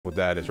what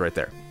that is right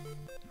there.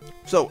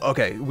 So,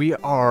 okay, we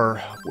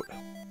are...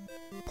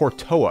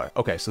 Portoa.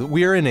 Okay, so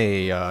we are in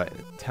a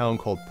town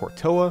called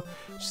Portoa,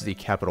 which is the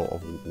capital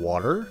of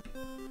water.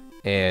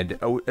 And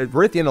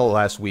right at the end of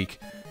last week,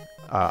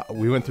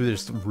 we went through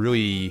this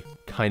really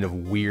kind of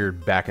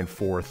weird back and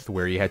forth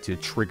where you had to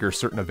trigger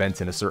certain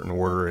events in a certain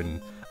order.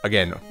 And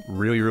again,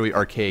 really, really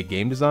archaic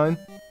game design.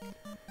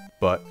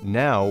 But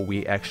now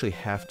we actually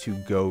have to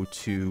go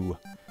to...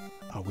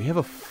 we have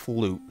a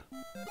flute.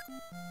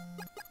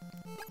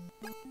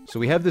 So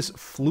we have this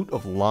flute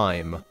of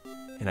lime,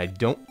 and I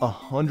don't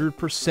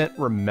 100%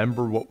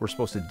 remember what we're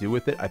supposed to do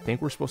with it. I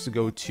think we're supposed to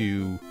go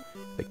to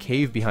the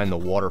cave behind the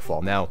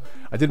waterfall. Now,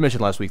 I did mention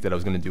last week that I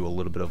was going to do a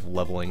little bit of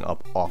leveling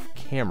up off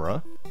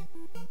camera.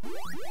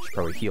 Should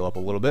probably heal up a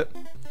little bit.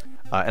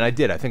 And I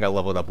did. I think I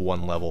leveled up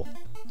one level.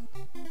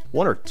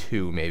 One or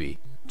two, maybe.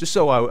 Just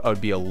so I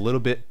would be a little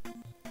bit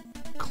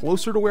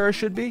closer to where I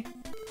should be.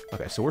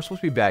 Okay, so we're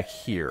supposed to be back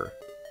here.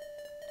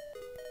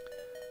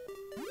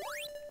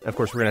 And of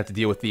course, we're going to have to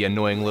deal with the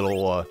annoying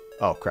little...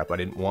 oh, crap, I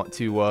didn't want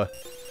to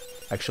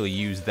actually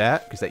use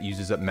that, because that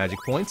uses up magic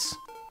points.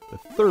 The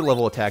third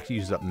level attack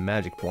uses up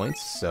magic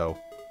points, so...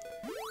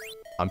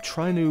 I'm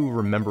trying to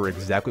remember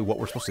exactly what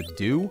we're supposed to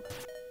do.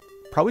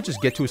 Probably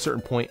just get to a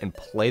certain point and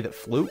play that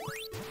flute.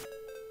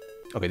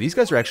 Okay, these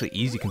guys are actually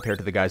easy compared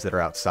to the guys that are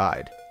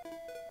outside.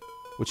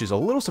 Which is a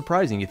little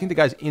surprising. You think the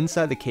guys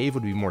inside the cave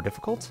would be more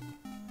difficult?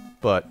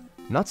 But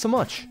not so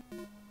much.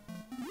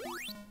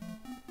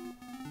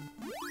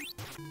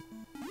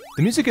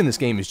 The music in this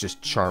game is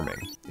just charming.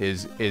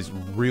 Is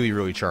really,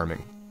 really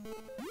charming.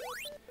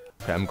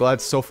 Okay, I'm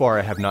glad so far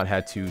I have not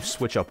had to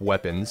switch up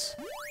weapons.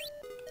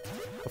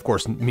 Of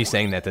course, me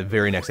saying that, the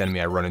very next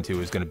enemy I run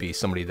into is going to be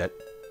somebody that...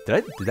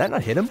 Did that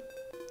not hit him?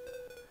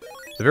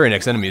 The very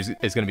next enemy is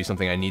going to be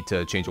something I need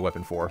to change a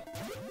weapon for.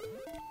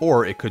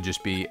 Or it could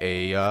just be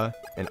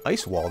an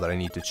ice wall that I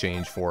need to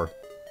change for.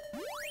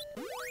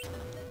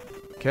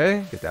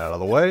 Okay, get that out of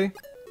the way.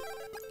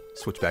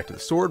 Switch back to the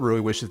sword. Really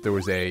wish that there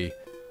was a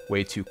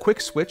way to quick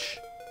switch.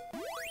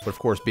 But of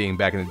course, being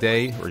back in the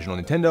day, original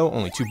Nintendo,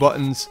 only 2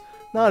 buttons.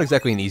 Not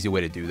exactly an easy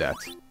way to do that.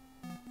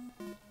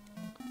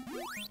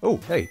 Oh,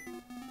 hey.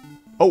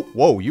 Oh,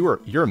 whoa,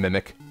 you're a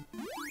mimic.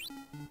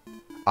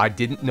 I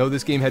didn't know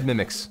this game had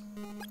mimics.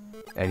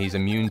 And he's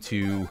immune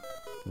to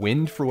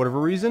wind for whatever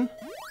reason.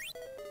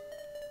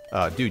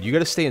 Dude, you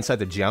gotta stay inside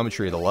the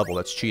geometry of the level.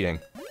 That's cheating.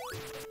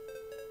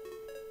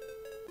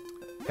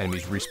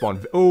 Enemies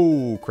respawn.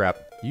 Oh, crap.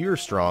 You're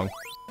strong.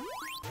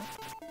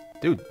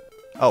 Dude.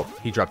 Oh,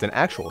 he dropped an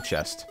actual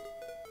chest.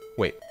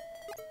 Wait.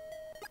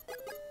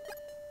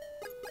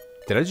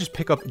 Did I just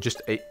pick up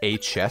just a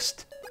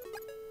chest?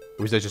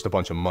 Or was that just a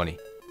bunch of money?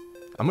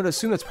 I'm gonna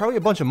assume that's probably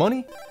a bunch of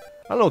money?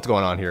 I don't know what's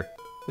going on here.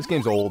 This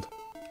game's old.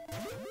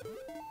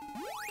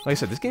 Like I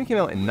said, this game came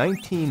out in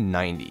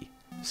 1990.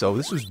 So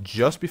this was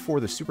just before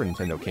the Super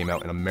Nintendo came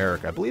out in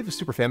America. I believe the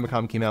Super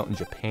Famicom came out in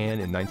Japan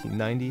in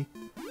 1990.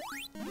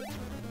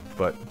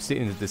 But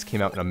stating that this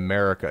came out in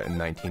America in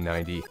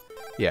 1990...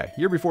 Yeah,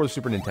 year before the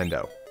Super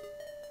Nintendo.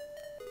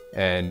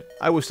 And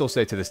I would still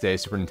say to this day,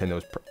 Super Nintendo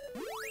is...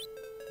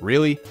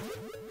 Really?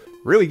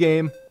 Really,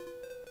 game?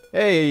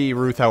 Hey,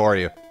 Ruth, how are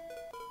you?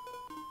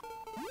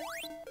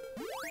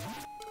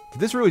 Did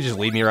this really just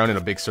lead me around in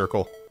a big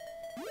circle?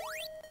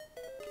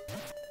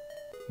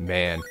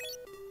 Man.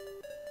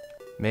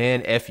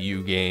 Man, F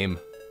you, game.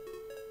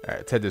 Alright,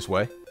 let's head this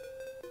way.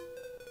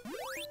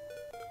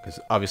 Because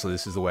obviously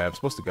this is the way I'm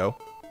supposed to go.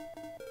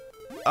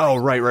 Oh,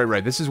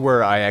 right. This is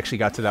where I actually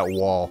got to that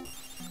wall.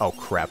 Oh,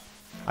 crap.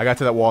 I got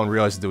to that wall and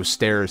realized that there was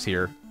stairs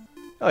here.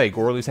 Oh, hey,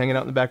 Gorley's hanging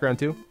out in the background,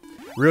 too.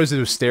 Realized there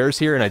was stairs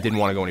here, and I didn't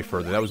want to go any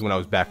further. That was when I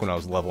was back when I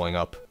was leveling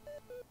up.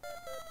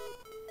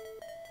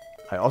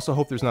 I also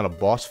hope there's not a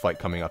boss fight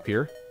coming up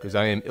here, because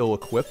I am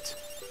ill-equipped.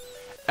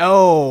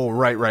 Oh,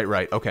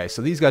 right. Okay,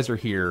 so these guys are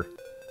here.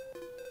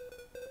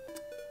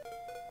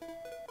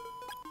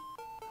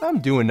 I'm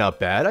doing not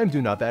bad.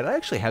 I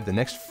actually have the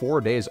next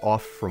 4 days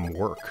off from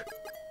work.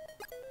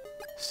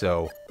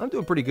 So, I'm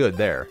doing pretty good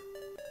there.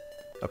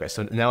 Okay,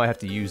 so now I have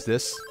to use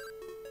this.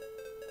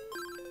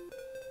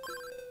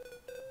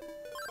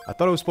 I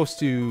thought I was supposed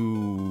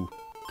to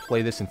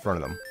play this in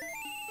front of them.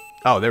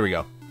 Oh, there we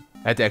go.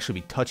 I had to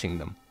actually be touching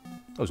them.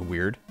 That was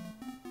weird.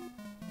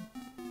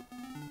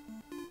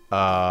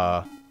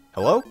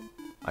 Hello?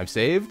 I'm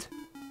saved?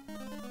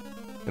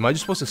 Am I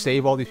just supposed to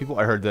save all these people?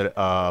 I heard that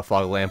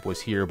Fog Lamp was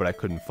here, but I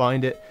couldn't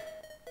find it.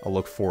 I'll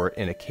look for it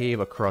in a cave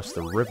across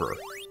the river.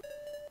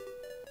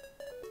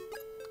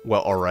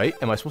 Well, alright.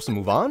 Am I supposed to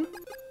move on?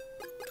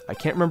 I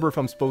can't remember if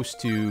I'm supposed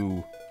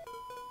to...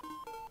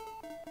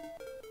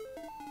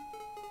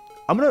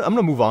 I'm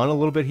gonna move on a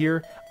little bit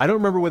here. I don't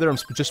remember whether I'm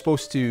just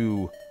supposed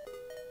to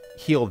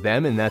heal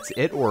them and that's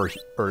it, or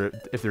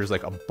if there's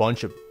like a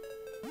bunch of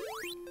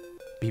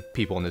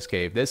people in this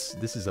cave. This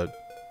is a...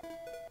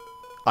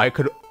 I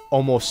could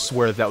almost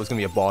swear that was gonna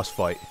be a boss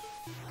fight.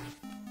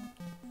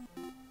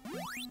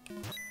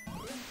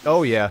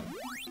 Oh yeah.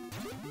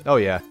 Oh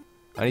yeah.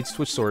 I need to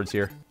switch swords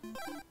here.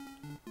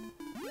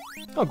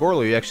 Oh,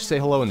 Gorley, you actually say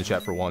hello in the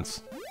chat for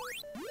once.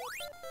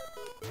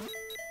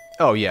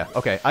 Oh, yeah.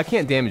 Okay, I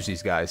can't damage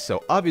these guys,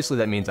 so obviously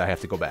that means I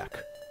have to go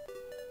back.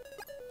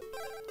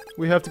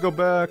 We have to go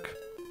back.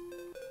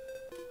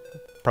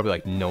 Probably,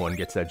 like, no one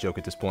gets that joke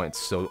at this point. It's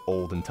so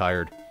old and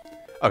tired.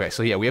 Okay,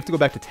 so yeah, we have to go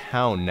back to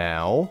town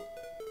now.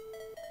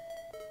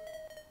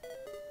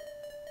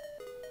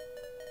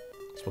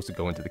 Supposed to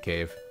go into the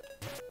cave.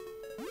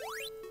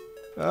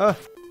 There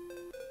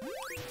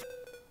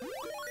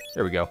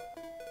we go.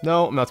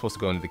 No, I'm not supposed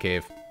to go into the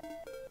cave.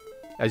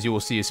 As you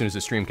will see as soon as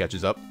the stream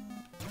catches up.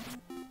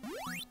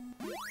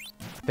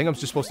 I think I'm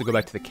just supposed to go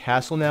back to the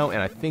castle now, and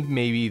I think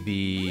maybe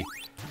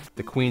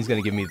the queen's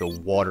gonna give me the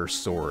water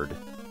sword.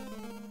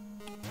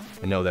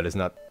 I know that is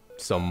not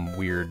some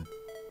weird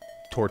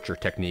torture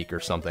technique or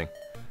something.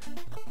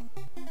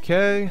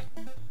 Okay.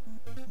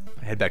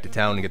 Head back to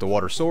town and get the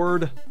water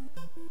sword.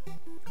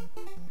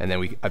 And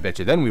then I bet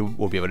you then we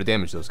will be able to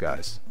damage those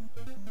guys.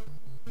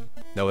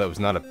 No, that was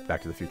not a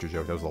Back to the Future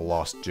joke. That was a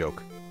Lost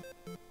joke.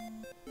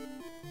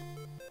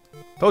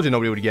 Told you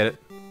nobody would get it.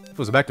 If it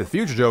was a Back to the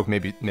Future joke,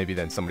 maybe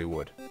then somebody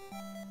would.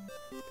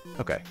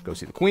 Okay, go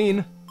see the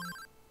queen.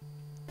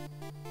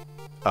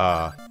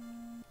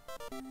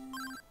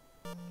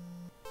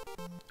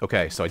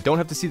 Okay, so I don't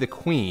have to see the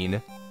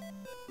queen,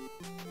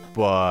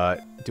 but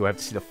do I have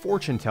to see the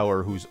fortune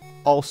teller who's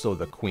also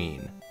the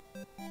queen?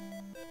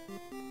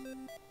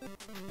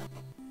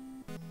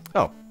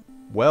 Oh,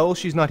 well,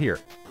 she's not here.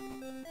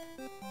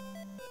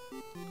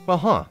 Well,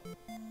 huh.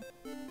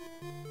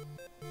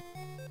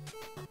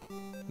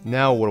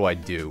 Now what do I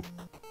do?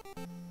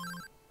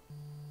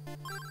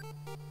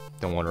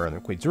 Don't wander around the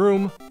queen's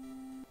room.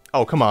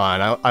 Oh, come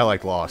on, I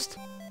liked Lost.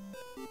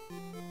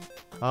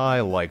 I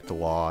liked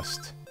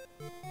Lost.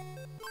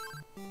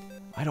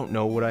 I don't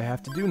know what I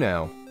have to do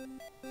now.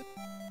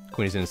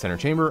 Queen is in the center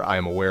chamber. I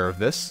am aware of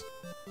this.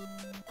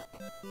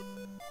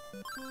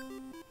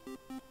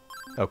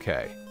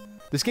 Okay.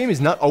 This game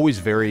is not always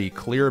very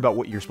clear about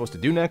what you're supposed to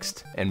do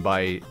next, and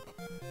by,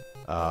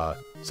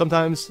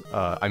 sometimes,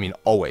 I mean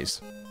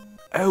always.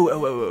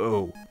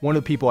 Oh. One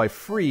of the people I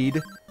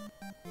freed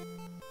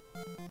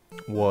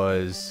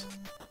was,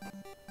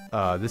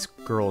 this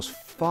girl's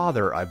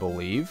father, I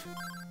believe.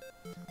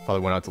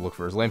 Father went out to look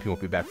for his lamp. He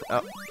won't be back for...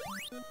 Oh,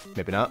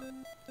 maybe not.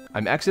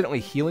 I'm accidentally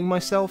healing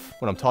myself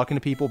when I'm talking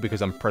to people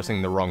because I'm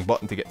pressing the wrong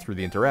button to get through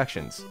the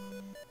interactions.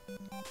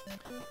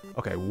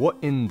 Okay, what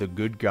in the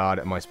good God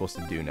am I supposed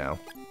to do now?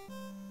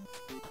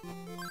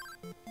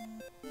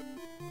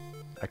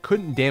 I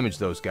couldn't damage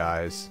those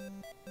guys.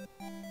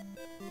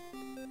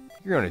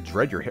 You're gonna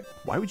dread your hip.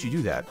 Why would you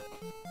do that?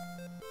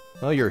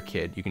 Well, you're a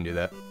kid. You can do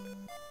that.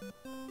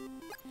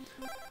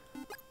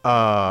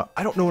 I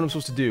don't know what I'm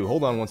supposed to do.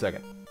 Hold on one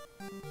second.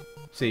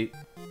 See,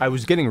 I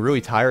was getting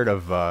really tired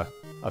of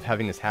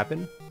having this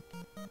happen.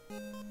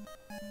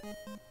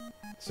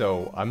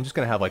 So, I'm just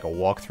gonna have, like, a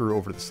walkthrough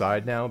over the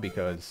side now,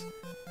 because...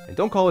 And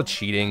don't call it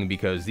cheating,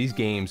 because these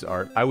games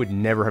are... I would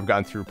never have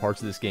gotten through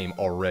parts of this game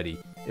already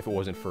if it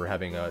wasn't for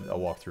having a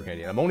walkthrough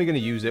handy. I'm only gonna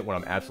use it when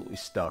I'm absolutely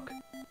stuck.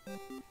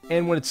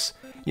 And when it's,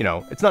 you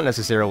know, it's not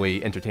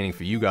necessarily entertaining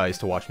for you guys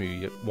to watch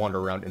me wander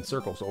around in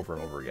circles over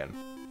and over again.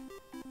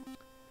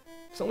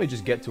 So let me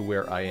just get to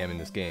where I am in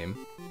this game.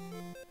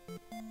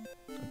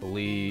 I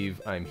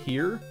believe I'm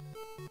here.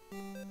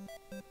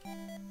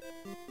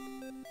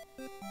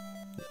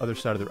 The other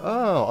side of the...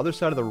 Oh, other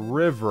side of the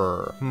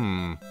river.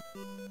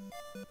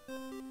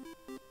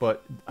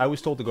 But I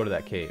was told to go to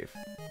that cave.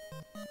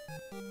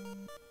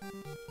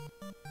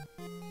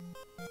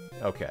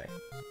 Okay.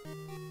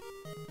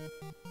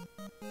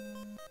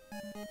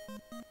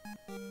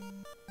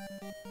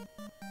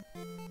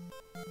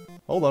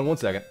 Hold on one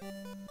second.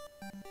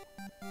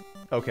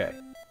 Okay.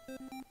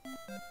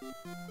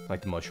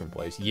 Like the mushroom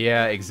place.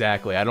 Yeah,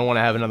 exactly. I don't want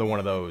to have another one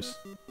of those.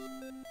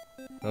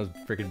 I was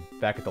freaking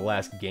back at the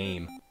last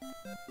game.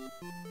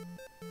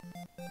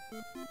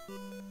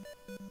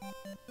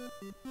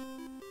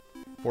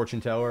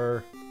 Fortune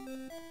teller.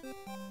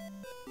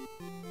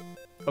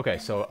 Okay,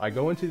 so I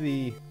go into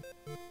the...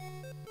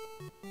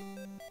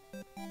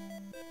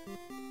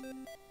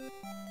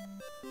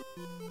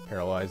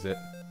 Paralyze it.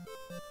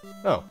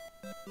 Oh.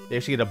 They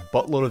actually get a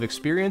buttload of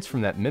experience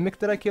from that mimic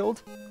that I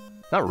killed?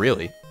 Not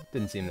really.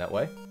 Didn't seem that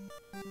way.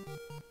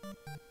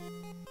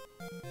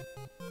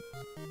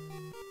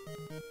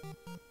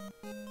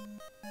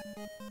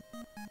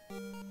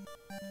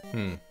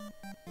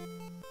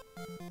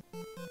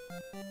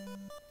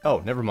 Oh,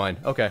 never mind.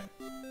 Okay.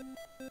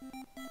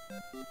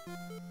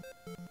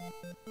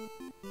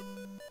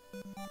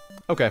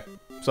 Okay.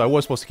 So I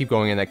was supposed to keep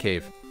going in that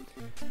cave.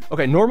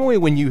 Okay, normally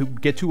when you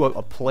get to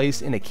a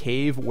place in a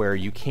cave where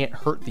you can't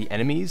hurt the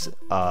enemies,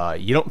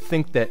 you don't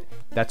think that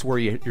that's where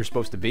you're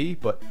supposed to be,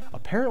 but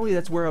apparently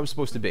that's where I was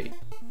supposed to be.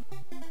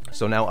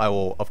 So now I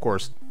will, of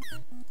course...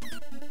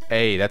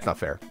 Hey, that's not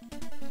fair.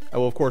 I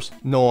will, of course,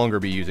 no longer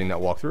be using that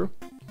walkthrough.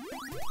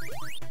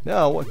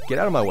 No, get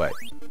out of my way.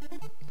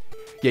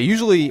 Yeah,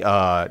 usually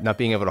not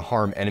being able to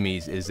harm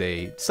enemies is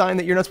a sign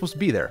that you're not supposed to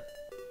be there.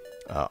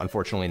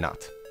 Unfortunately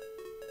not.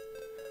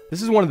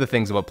 This is one of the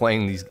things about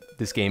playing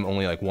this game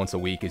only like once a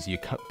week is you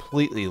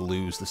completely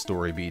lose the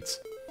story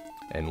beats.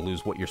 and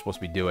lose what you're supposed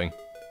to be doing.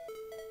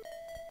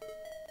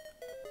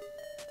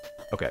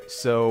 Okay,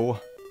 so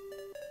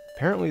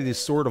apparently the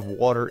Sword of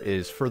Water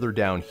is further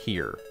down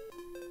here.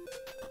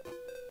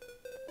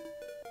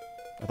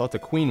 I thought the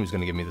Queen was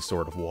going to give me the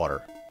Sword of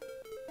Water.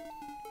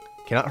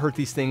 Cannot hurt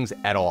these things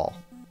at all.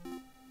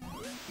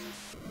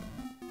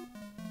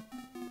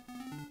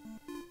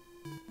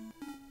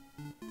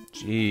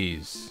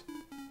 Jeez.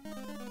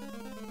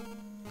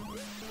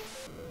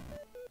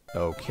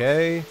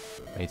 Okay.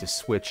 I need to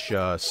switch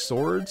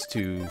swords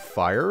to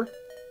fire.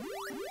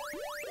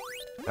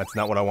 That's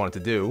not what I wanted to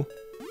do.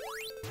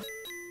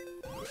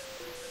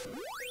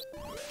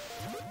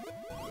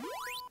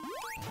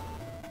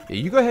 Yeah,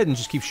 you go ahead and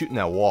just keep shooting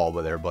that wall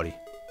over there, buddy.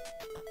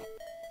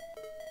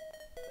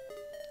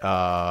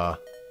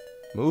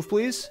 Move,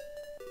 please?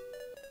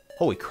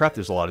 Holy crap,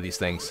 there's a lot of these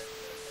things.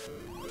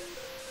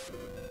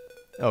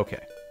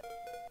 Okay.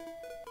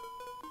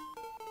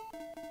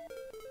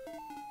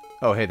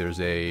 Oh, hey, there's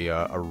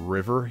a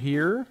river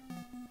here.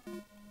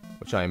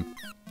 Which I'm...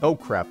 Oh,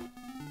 crap.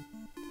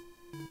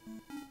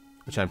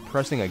 Which I'm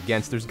pressing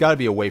against. There's got to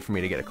be a way for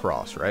me to get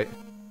across, right?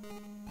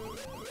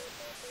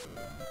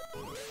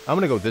 I'm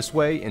going to go this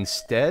way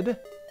instead.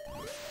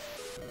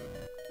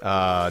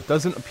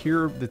 Doesn't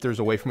appear that there's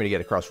a way for me to get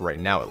across right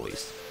now, at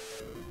least.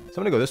 So I'm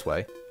going to go this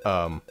way.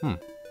 Oh,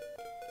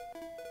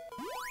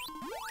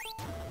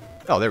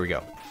 there we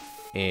go.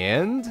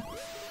 And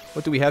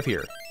what do we have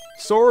here?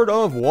 Sword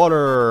of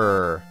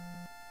Water!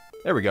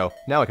 There we go.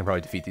 Now I can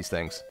probably defeat these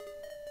things.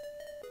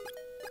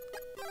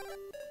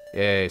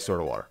 Yay,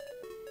 Sword of Water.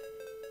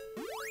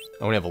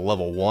 I only have a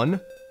level 1.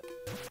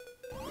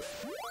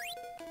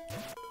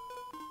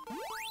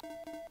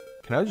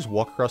 Can I just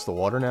walk across the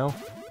water now?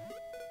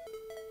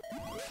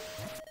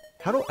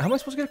 How am I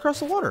supposed to get across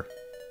the water?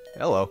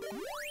 Hello.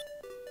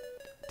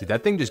 Did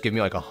that thing just give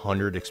me like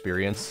 100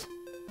 experience?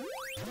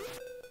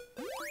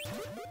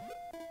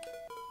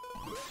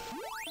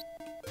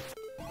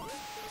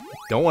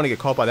 Don't want to get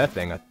caught by that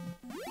thing.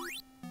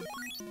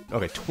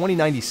 Okay,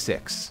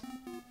 2096.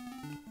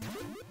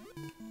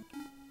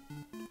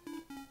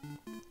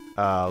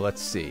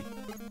 Let's see.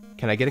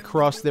 Can I get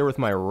across there with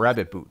my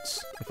rabbit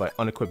boots if I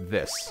unequip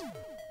this?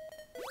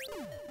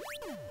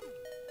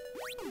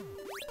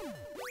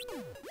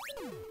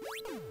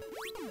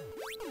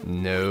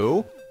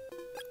 No.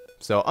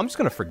 So I'm just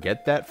going to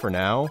forget that for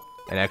now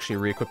and actually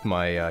re-equip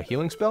my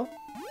healing spell.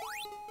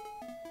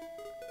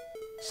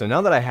 So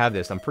now that I have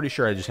this, I'm pretty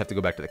sure I just have to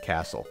go back to the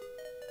castle.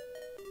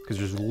 Because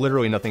there's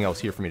literally nothing else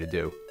here for me to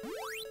do.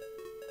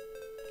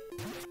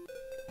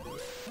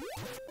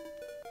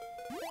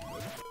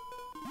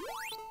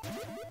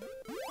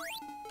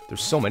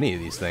 There's so many of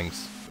these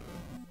things.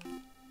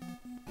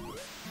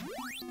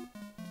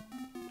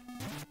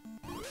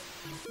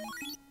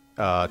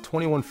 Uh,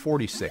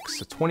 2146.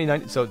 So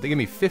 29. So they give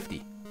me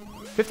 50.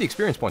 50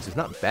 experience points is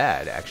not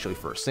bad, actually,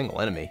 for a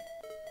single enemy.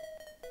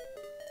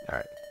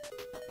 Alright.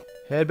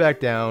 Head back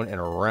down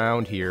and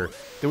around here.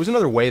 There was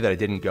another way that I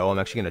didn't go. I'm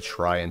actually going to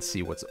try and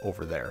see what's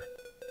over there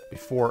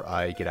before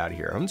I get out of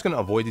here. I'm just going to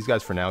avoid these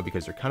guys for now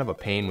because they're kind of a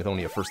pain with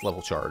only a first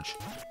level charge.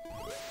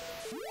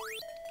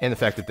 And the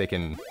fact that they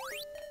can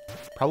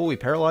probably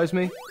paralyze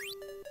me.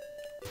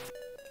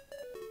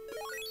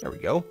 There we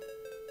go.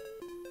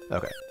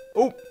 Okay.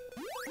 Oh!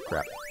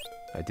 Crap.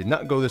 I did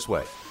not go this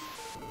way.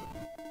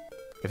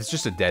 If it's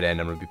just a dead end,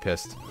 I'm going to be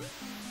pissed.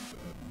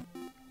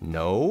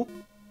 No.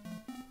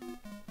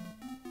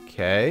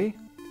 Okay.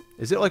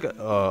 Is it like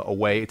a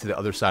way to the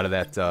other side of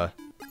that,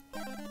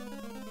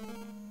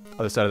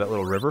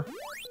 little river?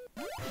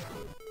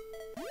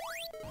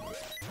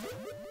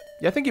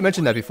 Yeah, I think you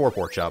mentioned that before,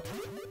 Pork Chop.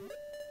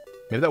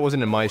 Maybe that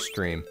wasn't in my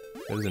stream.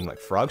 It was in, like,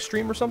 Frog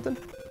stream or something?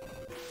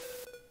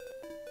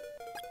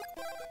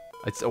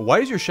 Why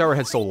is your shower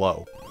head so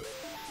low?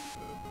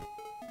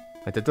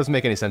 Like, that doesn't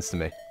make any sense to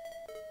me.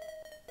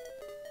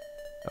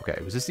 Okay,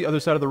 was this the other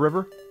side of the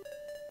river?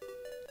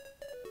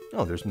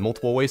 Oh, there's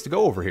multiple ways to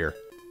go over here.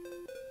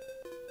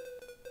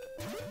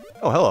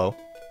 Oh, hello.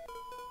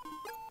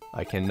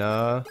 I can,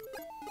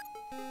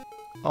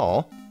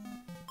 Oh.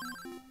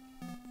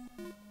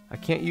 I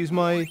can't use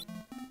my...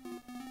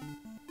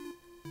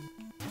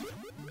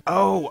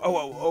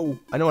 Oh!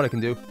 I know what I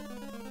can do.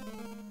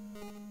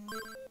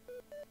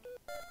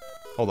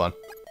 Hold on.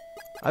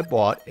 I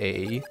bought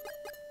a...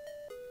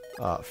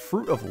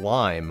 Fruit of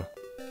Lime.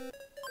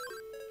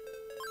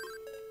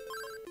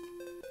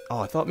 Oh,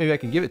 I thought maybe I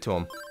can give it to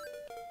him.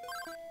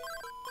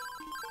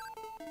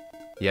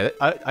 Yeah,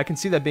 I can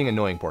see that being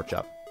annoying, Pork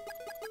Chop.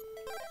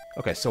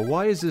 Okay, so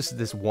why is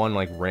this one,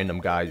 like, random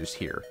guy just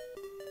here?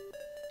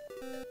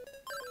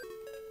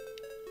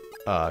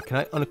 Can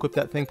I unequip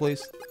that thing,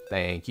 please?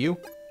 Thank you.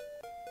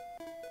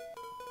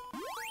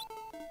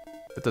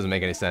 That doesn't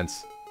make any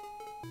sense.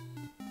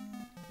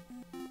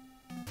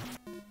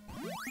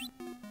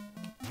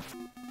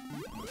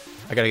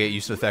 I gotta get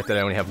used to the fact that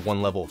I only have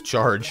one level of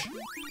charge.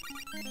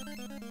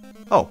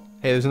 Oh,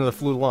 hey, there's another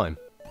Flute of Lime.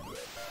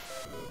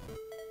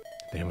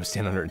 Been able to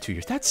stand under it in 2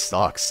 years. That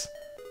sucks.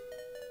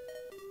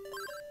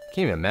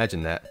 Can't even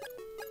imagine that.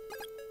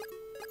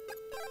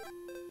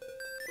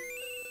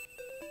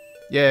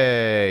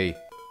 Yay!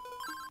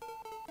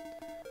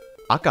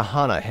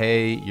 Akahana,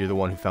 hey, you're the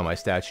one who found my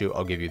statue.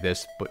 I'll give you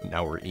this, but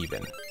now we're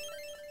even.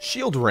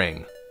 Shield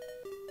ring!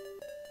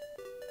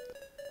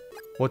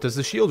 What does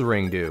the shield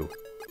ring do?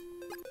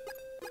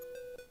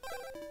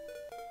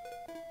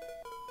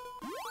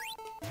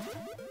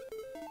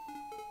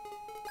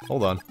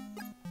 Hold on.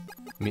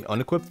 Let me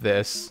unequip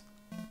this.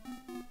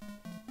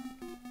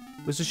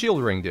 What does the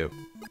shield ring do?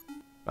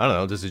 I don't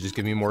know, does it just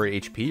give me more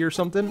HP or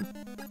something?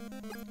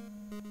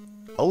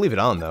 I'll leave it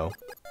on, though.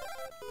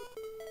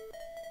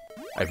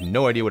 I have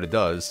no idea what it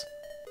does.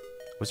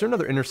 Was there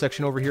another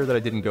intersection over here that I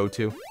didn't go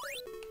to?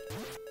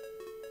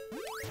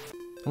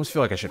 I almost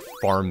feel like I should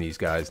farm these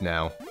guys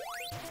now.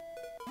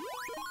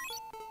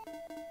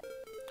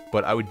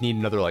 But I would need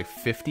another, like,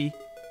 50.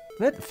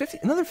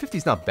 Another 50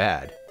 is not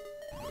bad.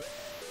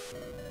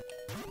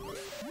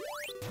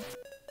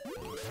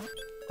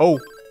 Oh!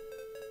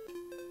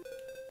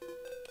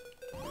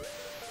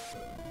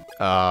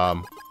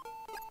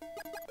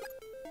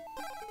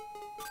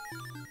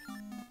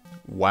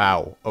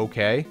 Wow,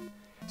 okay.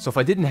 So if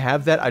I didn't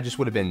have that, I just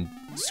would have been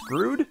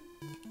screwed?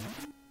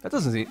 That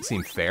doesn't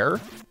seem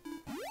fair.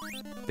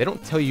 They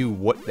don't tell you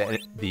what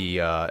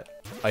the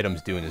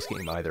items do in this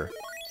game either.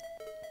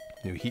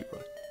 New heat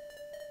run.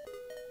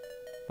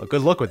 Well,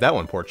 good luck with that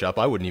one, Pork Chop.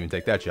 I wouldn't even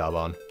take that job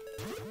on.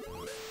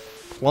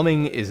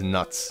 Plumbing is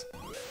nuts.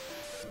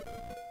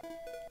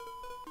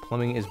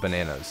 Plumbing is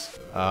bananas.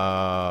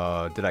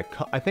 I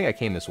think I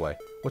came this way.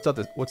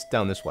 What's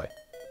down this way?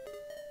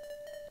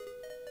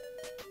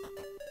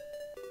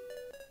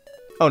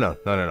 Oh, no.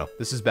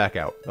 This is back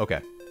out. Okay.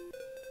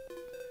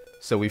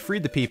 So we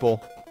freed the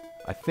people.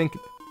 I think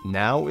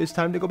now is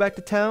time to go back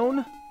to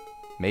town?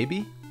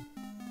 Maybe?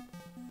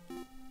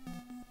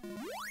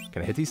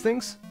 Can I hit these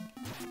things?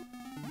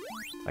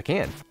 I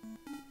can.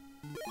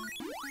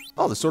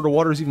 Oh, the Sword of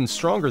Water is even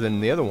stronger than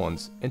the other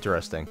ones.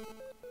 Interesting.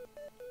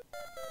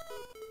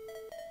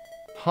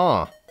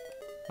 Huh.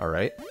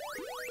 Alright.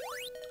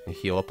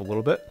 Heal up a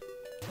little bit.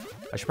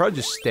 I should probably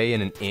just stay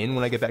in an inn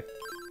when I get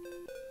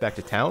back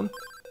to town.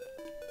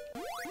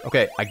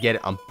 Okay, I get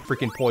it. I'm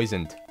freaking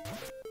poisoned.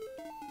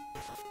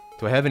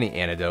 Do I have any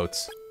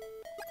antidotes?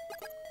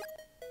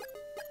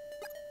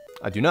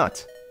 I do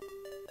not.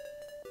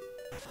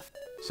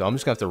 So I'm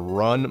just gonna have to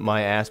run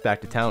my ass back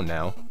to town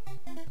now.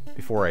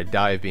 Before I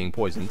die of being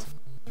poisoned.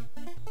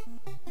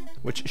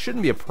 Which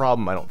shouldn't be a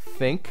problem, I don't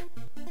think.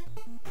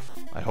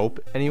 I hope,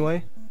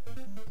 anyway.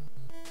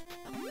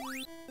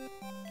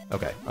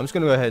 Okay, I'm just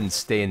gonna go ahead and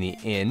stay in the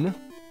inn.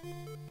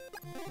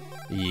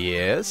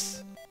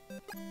 Yes.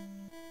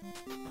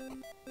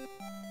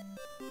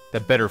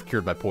 That better have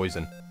cured my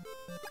poison.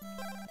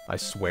 I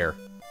swear.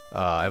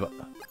 Let's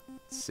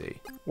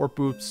see. Warp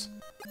boots.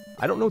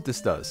 I don't know what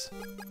this does.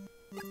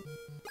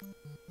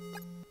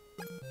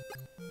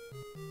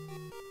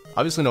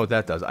 Obviously know what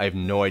that does. I have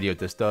no idea what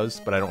this does,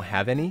 but I don't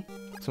have any, so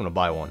I'm gonna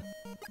buy one.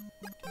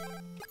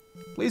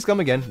 Please come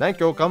again. Thank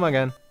you, come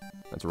again.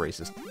 That's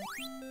racist.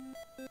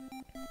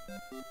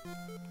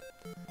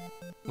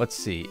 Let's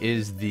see.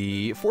 Is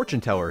the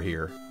fortune teller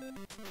here?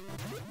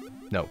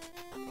 No.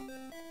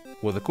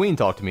 Will the queen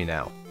talk to me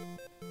now?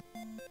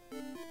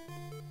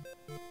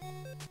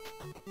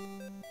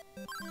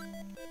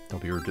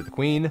 Don't be rude to the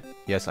queen.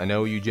 Yes, I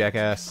know, you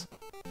jackass.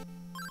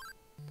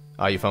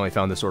 You finally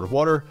found the Sword of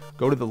Water.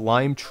 Go to the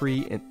lime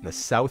tree in the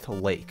South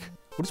Lake.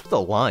 What is with the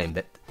lime?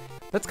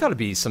 That's got to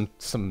be some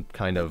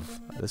kind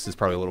of... This is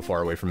probably a little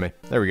far away from me.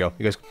 There we go.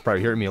 You guys can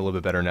probably hear me a little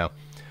bit better now.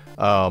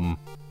 I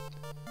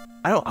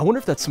wonder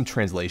if that's some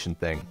translation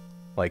thing.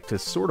 Like, the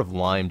Sword of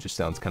Lime just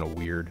sounds kind of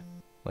weird.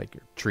 Like,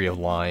 tree of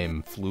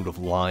lime, flute of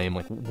lime.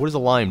 Like, what is a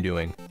lime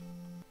doing?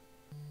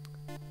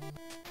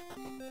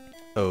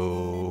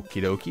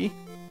 Okie dokie.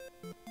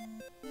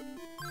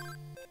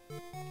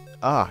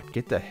 Ah,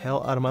 get the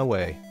hell out of my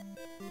way.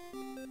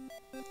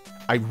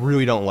 I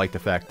really don't like the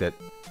fact that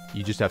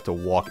you just have to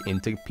walk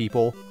into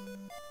people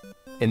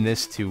in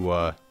this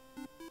to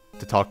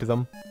talk to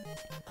them.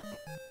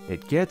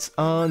 It gets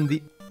on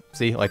the...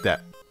 See, like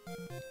that.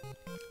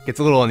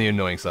 Gets a little on the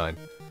annoying side.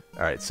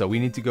 Alright, so we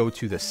need to go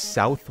to the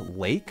South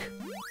Lake.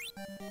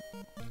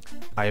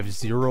 I have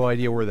zero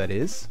idea where that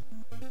is.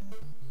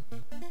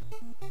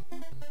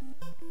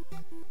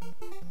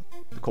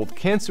 The Cold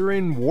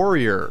Cancerian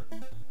Warrior.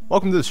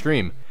 Welcome to the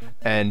stream.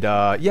 And,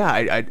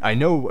 yeah, I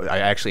know I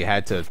actually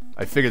had to...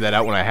 I figured that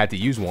out when I had to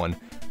use one.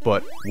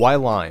 But, why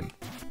lime?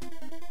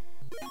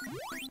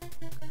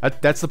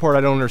 That's the part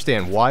I don't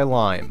understand. Why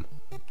lime?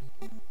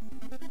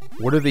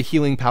 What are the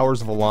healing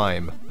powers of a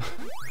lime?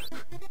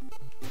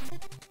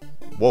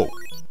 Whoa.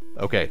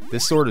 Okay,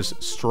 this sword is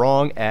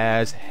strong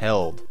as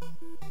hell.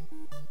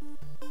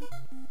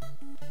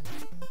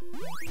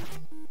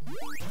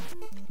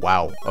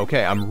 Wow.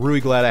 Okay, I'm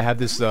really glad I have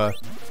this,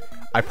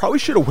 I probably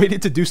should have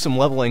waited to do some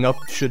leveling up,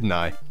 shouldn't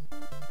I?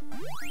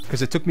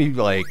 Because it took me,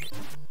 like,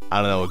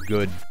 I don't know, a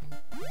good,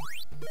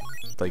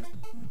 like,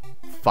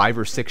 5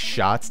 or 6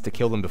 shots to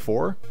kill them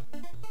before.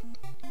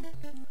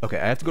 Okay,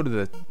 I have to go to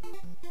the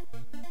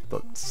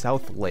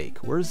South Lake.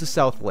 Where's the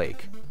South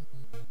Lake?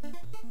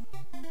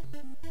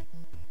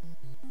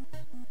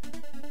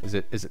 Is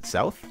it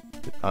south?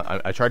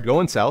 I tried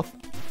going south.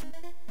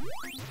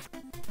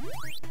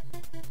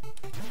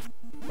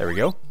 There we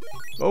go.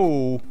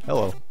 Oh,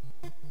 hello.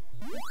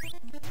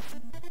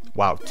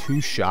 Wow,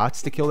 2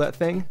 shots to kill that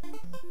thing?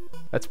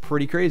 That's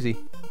pretty crazy.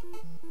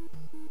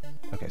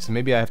 Okay, so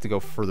maybe I have to go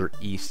further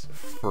east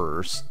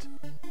first.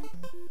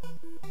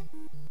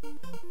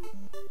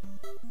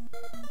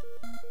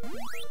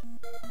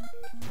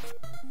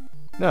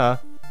 Nah.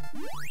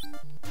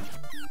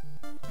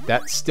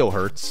 That still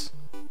hurts.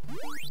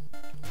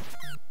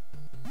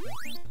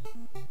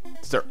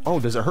 Oh,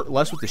 does it hurt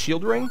less with the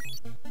shield ring?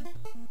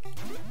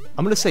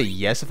 I'm gonna say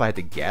yes if I had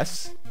to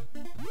guess.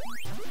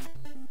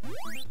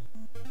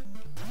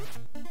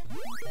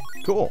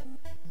 Cool.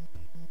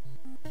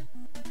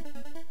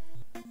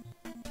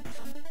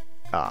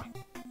 Ah.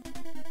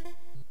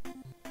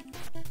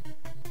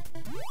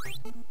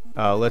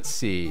 Let's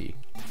see.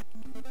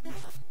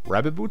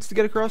 Rabbit boots to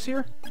get across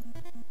here?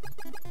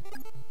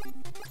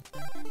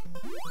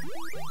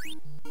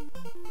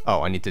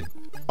 Oh, I need to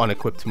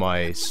unequip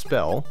my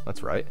spell.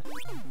 That's right.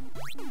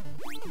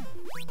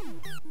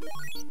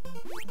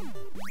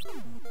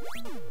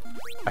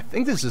 I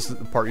think this is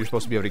the part you're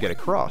supposed to be able to get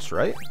across,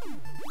 right?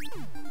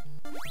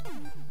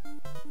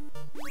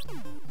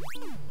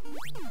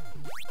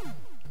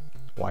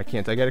 Why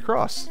can't I get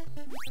across?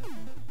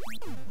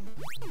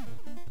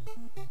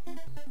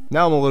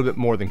 Now I'm a little bit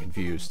more than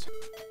confused.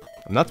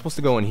 I'm not supposed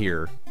to go in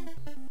here.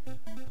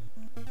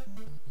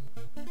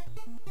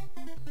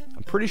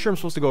 I'm pretty sure I'm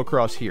supposed to go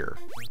across here.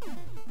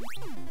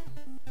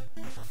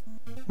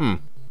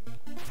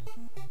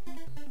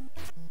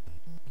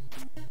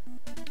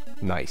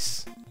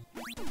 Nice.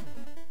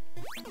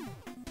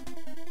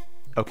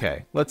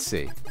 Okay, let's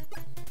see.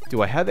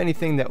 Do I have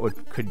anything that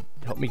could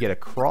help me get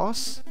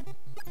across?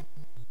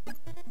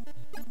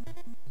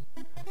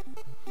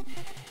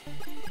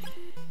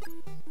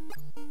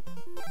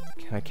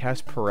 Can I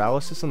cast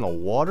paralysis on the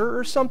water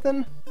or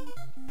something?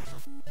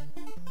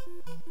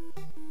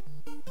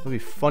 It'll be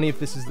funny if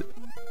this is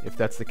if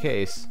that's the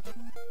case.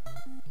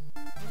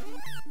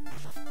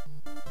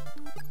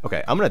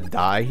 Okay, I'm gonna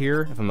die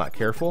here if I'm not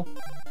careful.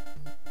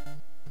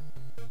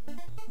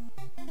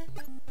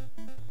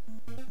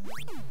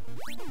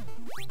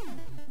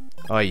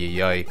 Ay,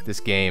 ay, ay, this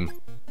game.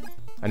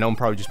 I know I'm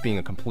probably just being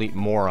a complete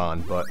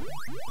moron, but...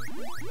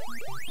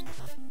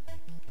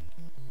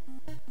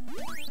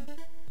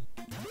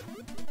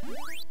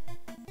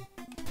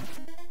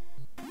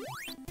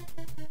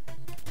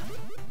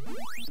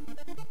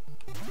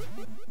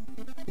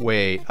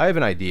 Wait, I have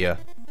an idea.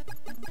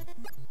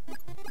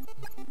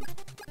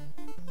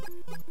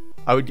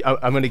 I'm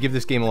gonna give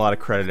this game a lot of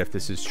credit if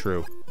this is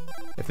true.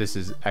 If this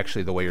is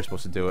actually the way you're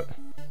supposed to do it.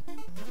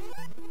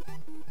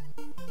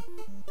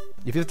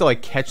 If you have to,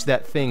 like, catch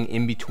that thing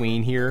in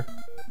between here.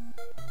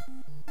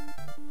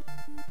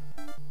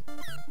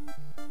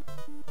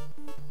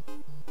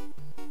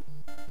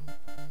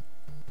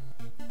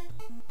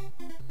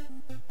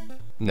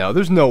 No,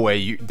 there's no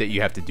way that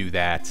you have to do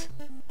that.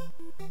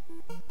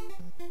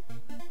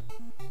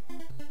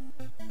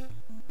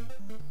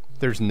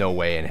 There's no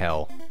way in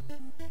hell.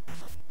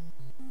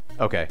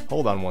 Okay,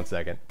 hold on one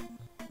second.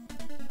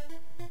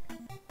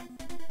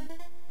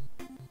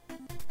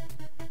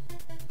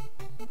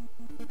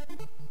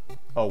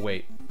 Oh,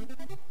 wait.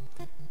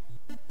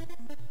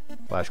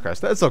 Flash crash.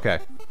 That's okay.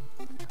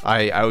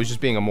 I was just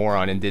being a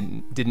moron and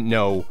didn't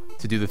know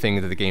to do the thing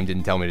that the game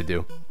didn't tell me to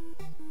do.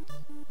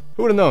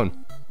 Who would have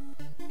known?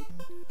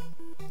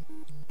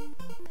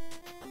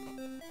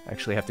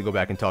 Actually have to go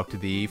back and talk to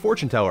the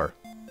fortune teller.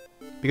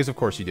 Because of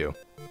course you do.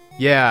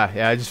 Yeah,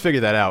 I just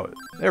figured that out.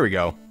 There we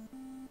go.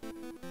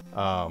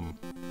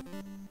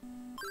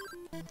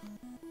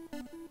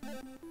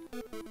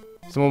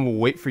 Someone will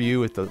wait for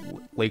you at the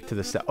lake to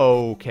the south.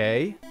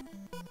 Okay.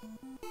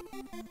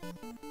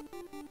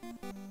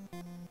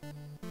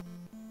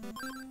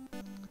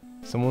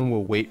 Someone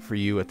will wait for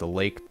you at the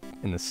lake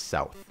in the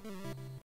south.